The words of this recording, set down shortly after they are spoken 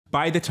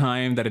by the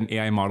time that an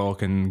AI model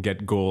can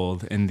get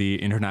gold in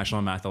the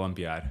International Math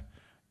Olympiad,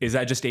 is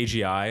that just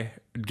AGI,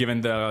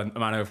 given the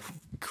amount of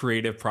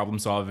creative problem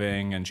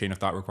solving and chain of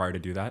thought required to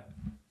do that?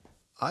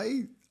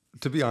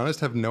 To be honest,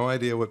 have no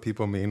idea what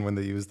people mean when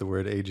they use the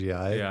word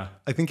AGI. Yeah.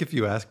 I think if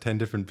you ask 10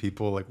 different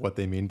people like what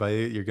they mean by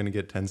it, you're going to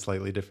get 10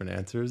 slightly different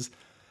answers.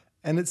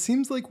 And it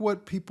seems like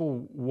what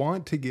people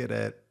want to get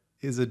at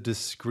is a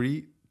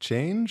discrete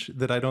change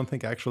that I don't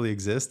think actually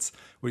exists,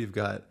 where you've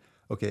got,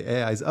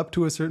 okay, AI's up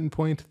to a certain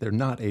point, they're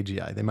not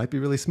AGI. They might be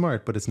really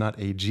smart, but it's not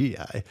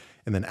AGI.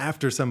 And then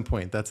after some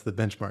point, that's the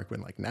benchmark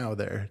when like now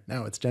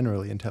it's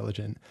generally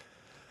intelligent.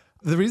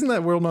 The reason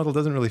that world model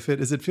doesn't really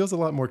fit is it feels a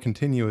lot more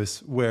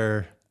continuous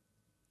where,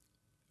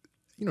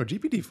 you know,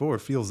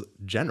 GPT-4 feels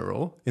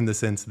general in the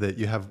sense that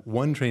you have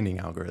one training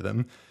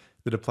algorithm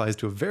that applies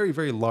to a very,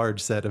 very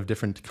large set of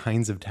different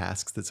kinds of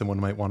tasks that someone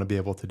might want to be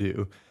able to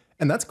do.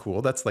 And that's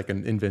cool. That's like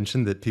an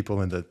invention that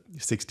people in the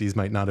 60s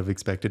might not have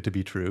expected to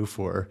be true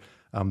for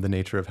the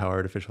nature of how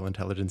artificial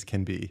intelligence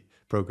can be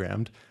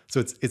programmed.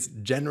 So it's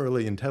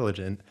generally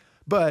intelligent.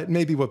 But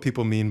maybe what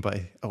people mean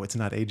by, oh, it's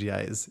not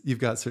AGI is you've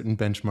got certain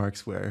benchmarks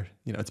where,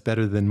 you know, it's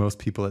better than most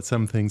people at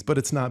some things, but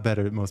it's not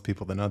better at most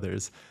people than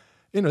others.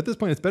 You know, at this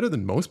point, it's better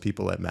than most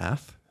people at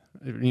math.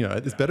 You know,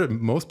 it's better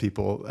than most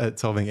people at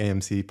solving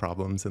AMC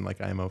problems and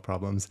like IMO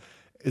problems.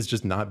 It's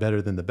just not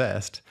better than the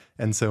best.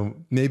 And so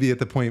maybe at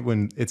the point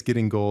when it's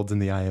getting golds in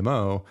the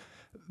IMO,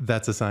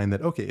 that's a sign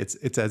that, okay,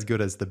 it's as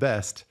good as the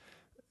best.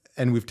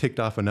 And we've ticked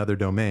off another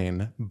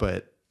domain.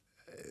 But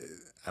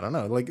I don't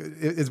know, like,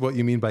 is what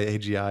you mean by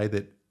AGI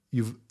that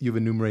you've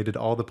enumerated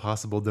all the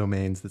possible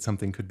domains that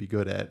something could be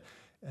good at,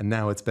 and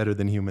now it's better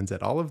than humans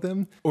at all of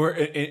them? Or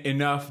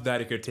enough that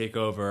it could take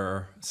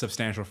over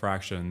substantial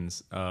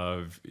fractions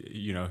of,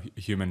 you know,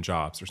 human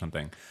jobs or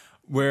something.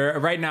 Where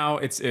right now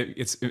it's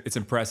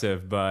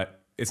impressive,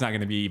 but it's not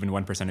going to be even 1%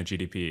 of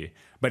GDP.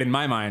 But in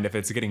my mind, if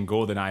it's getting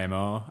gold in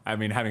IMO, I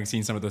mean, having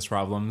seen some of those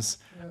problems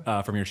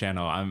from your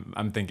channel,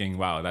 I'm thinking,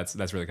 wow, that's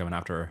really coming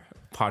after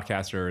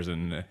podcasters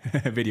and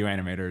video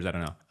animators. I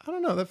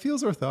don't know. That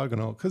feels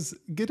orthogonal, because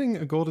getting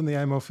a gold in the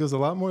IMO feels a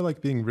lot more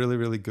like being really,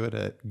 really good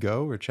at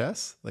Go or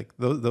chess. Like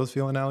those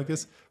feel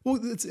analogous. Well,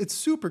 it's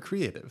super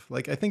creative.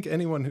 Like I think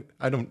anyone who,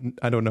 I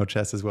don't know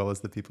chess as well as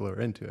the people who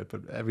are into it,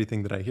 but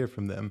everything that I hear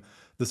from them,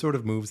 the sort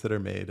of moves that are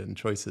made and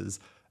choices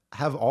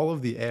have all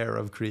of the air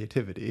of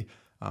creativity.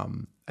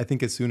 I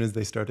think as soon as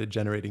they started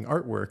generating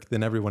artwork,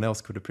 then everyone else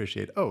could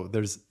appreciate, oh,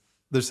 there's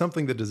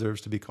something that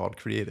deserves to be called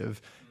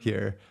creative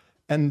here.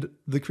 And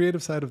the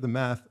creative side of the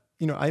math,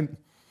 you know, I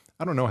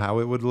don't know how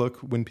it would look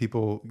when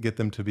people get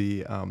them to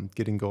be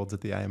getting golds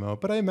at the IMO,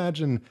 but I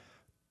imagine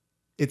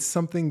it's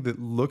something that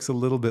looks a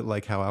little bit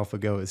like how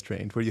AlphaGo is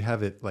trained, where you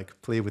have it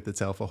like play with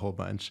itself a whole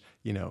bunch.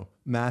 You know,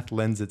 math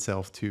lends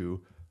itself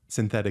to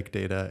synthetic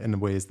data in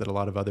ways that a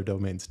lot of other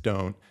domains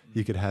don't.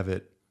 You could have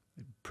it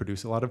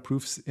produce a lot of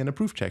proofs in a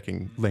proof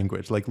checking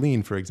language, like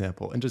Lean, for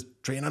example, and just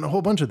train on a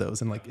whole bunch of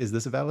those. And like, is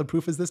this a valid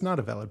proof? Is this not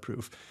a valid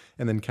proof?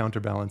 And then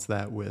counterbalance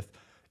that with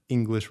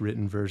English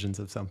written versions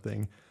of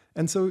something.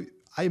 And so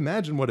I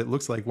imagine what it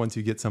looks like once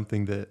you get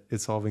something that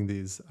is solving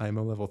these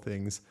IMO level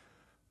things.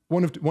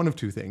 One of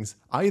two things.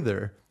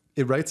 Either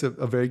it writes a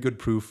very good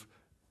proof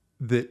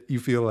that you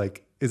feel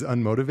like is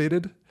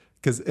unmotivated,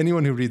 because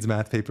anyone who reads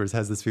math papers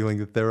has this feeling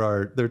that there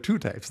are two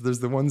types. There's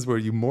the ones where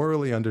you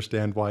morally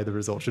understand why the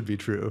result should be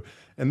true.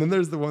 And then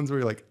there's the ones where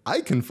you're like,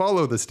 I can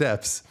follow the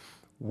steps.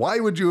 Why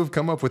would you have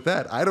come up with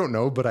that? I don't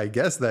know, but I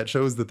guess that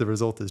shows that the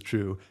result is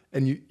true.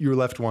 And you're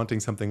left wanting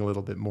something a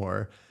little bit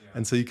more. Yeah.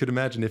 And so you could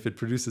imagine if it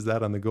produces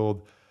that on the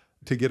gold,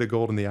 to get a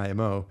gold in the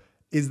IMO,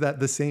 is that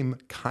the same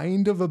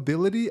kind of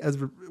ability as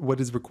what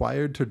is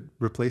required to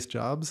replace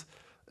jobs?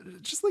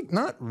 Just like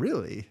not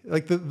really.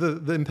 Like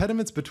the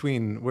impediments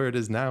between where it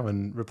is now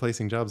and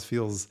replacing jobs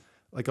feels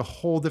like a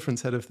whole different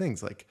set of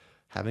things, like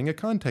having a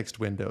context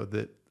window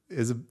that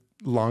is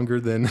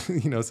longer than,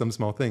 you know, some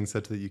small things,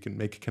 such that you can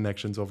make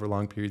connections over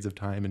long periods of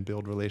time and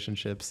build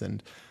relationships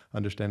and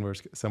understand where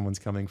someone's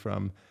coming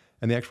from.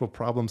 And the actual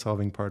problem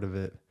solving part of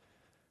it,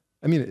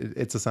 I mean,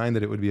 it's a sign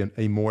that it would be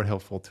a more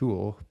helpful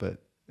tool,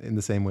 but in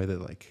the same way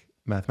that like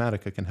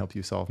Mathematica can help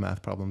you solve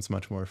math problems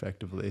much more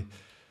effectively.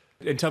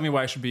 And tell me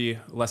why I should be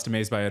less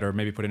amazed by it, or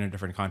maybe put it in a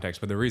different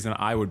context. But the reason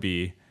I would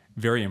be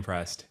very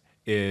impressed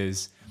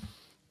is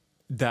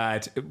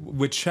that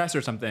with chess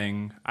or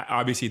something,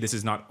 obviously this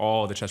is not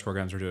all the chess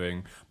programs are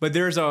doing, but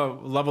there's a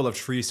level of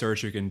tree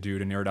search you can do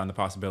to narrow down the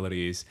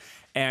possibilities.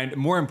 And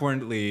more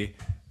importantly,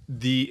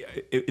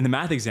 in the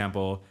math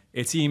example,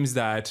 it seems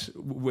that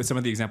with some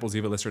of the examples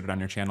you've illustrated on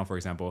your channel, for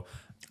example,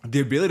 the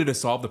ability to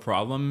solve the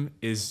problem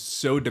is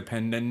so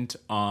dependent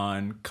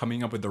on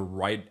coming up with the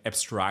right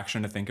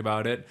abstraction to think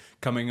about it,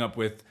 coming up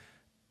with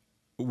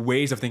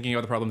ways of thinking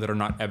about the problem that are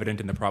not evident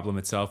in the problem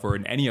itself or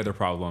in any other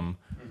problem,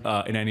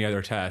 in any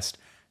other test.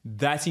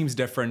 That seems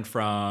different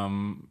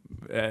from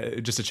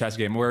just a chess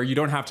game, where you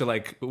don't have to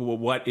like,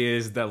 what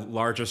is the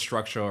largest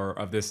structure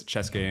of this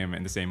chess game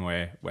in the same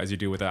way as you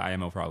do with an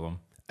IMO problem.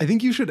 I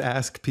think you should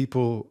ask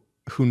people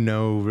who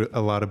know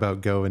a lot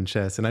about Go and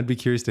chess, and I'd be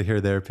curious to hear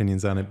their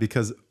opinions on it,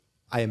 because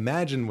I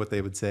imagine what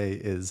they would say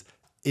is,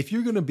 if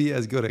you're going to be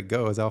as good at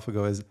Go as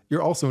AlphaGo is,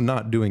 you're also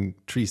not doing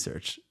tree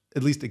search,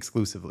 at least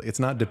exclusively. It's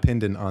not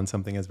dependent on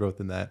something as broad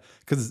than that,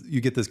 because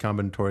you get this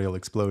combinatorial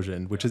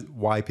explosion, which is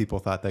why people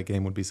thought that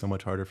game would be so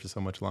much harder for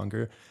so much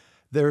longer.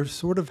 There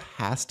sort of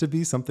has to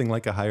be something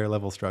like a higher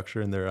level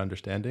structure in their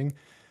understanding.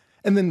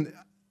 And then,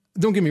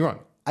 don't get me wrong,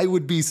 I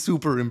would be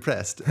super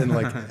impressed and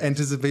like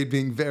anticipate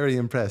being very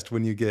impressed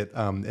when you get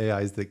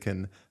AIs that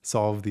can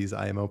solve these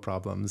IMO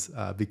problems,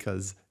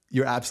 because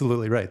you're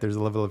absolutely right. There's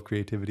a level of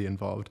creativity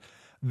involved.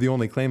 The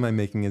only claim I'm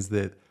making is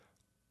that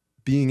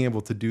being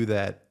able to do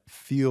that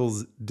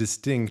feels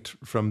distinct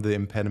from the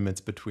impediments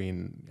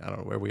between, I don't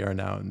know, where we are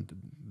now and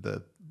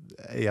the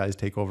AIs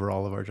take over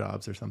all of our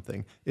jobs or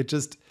something.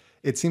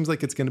 It seems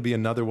like it's going to be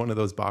another one of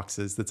those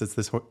boxes that's at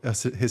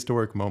this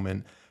historic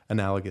moment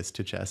analogous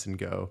to chess and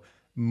Go,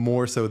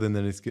 more so than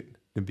it's going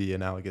to be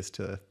analogous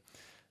to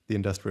the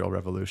Industrial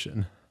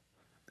Revolution.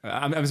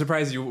 I'm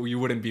surprised you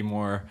wouldn't be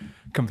more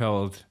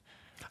compelled.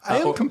 I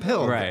am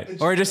compelled.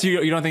 Right. Or just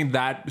you don't think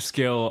that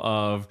skill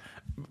of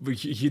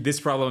this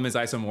problem is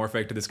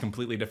isomorphic to this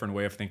completely different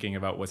way of thinking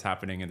about what's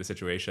happening in the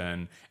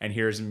situation. And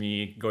here's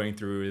me going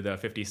through the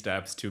 50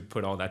 steps to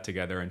put all that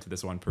together into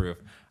this one proof.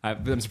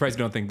 I'm surprised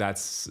you don't think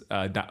that's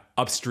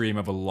upstream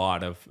of a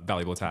lot of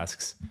valuable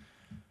tasks.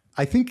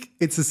 I think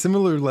it's a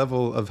similar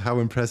level of how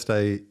impressed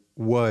I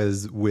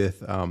was with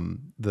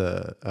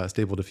the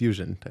stable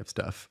diffusion type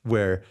stuff,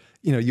 where,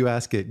 you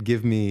ask it,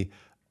 give me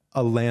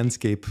a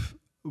landscape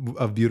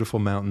of beautiful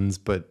mountains,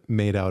 but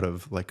made out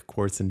of like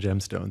quartz and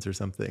gemstones or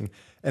something.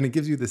 And it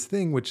gives you this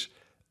thing which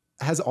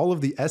has all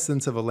of the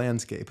essence of a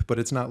landscape, but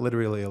it's not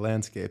literally a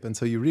landscape. And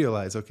so you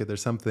realize, okay,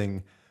 there's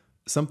something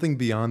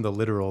beyond the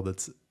literal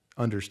that's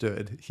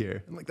understood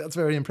here. And like, that's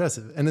very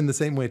impressive. And in the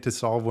same way, to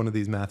solve one of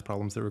these math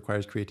problems that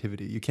requires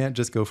creativity, you can't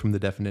just go from the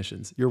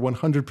definitions. You're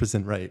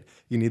 100% right.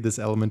 You need this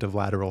element of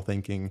lateral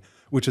thinking,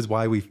 which is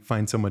why we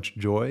find so much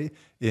joy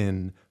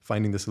in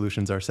finding the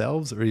solutions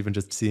ourselves, or even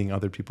just seeing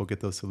other people get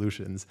those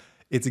solutions.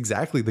 It's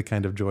exactly the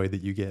kind of joy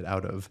that you get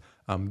out of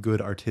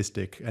good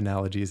artistic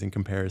analogies and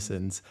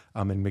comparisons,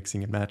 and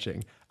mixing and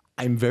matching.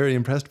 I'm very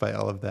impressed by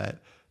all of that.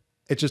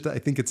 I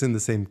think it's in the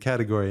same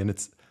category, and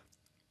it's,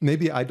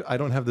 maybe I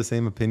don't have the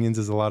same opinions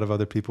as a lot of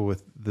other people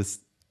with this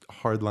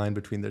hard line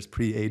between there's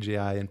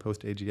pre-AGI and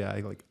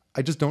post-AGI. Like,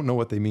 I just don't know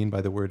what they mean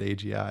by the word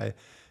AGI.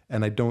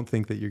 And I don't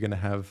think that you're going to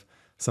have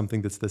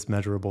something that's this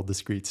measurable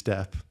discrete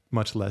step,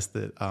 much less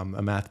that a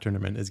math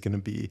tournament is going to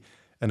be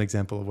an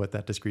example of what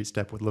that discrete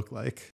step would look like.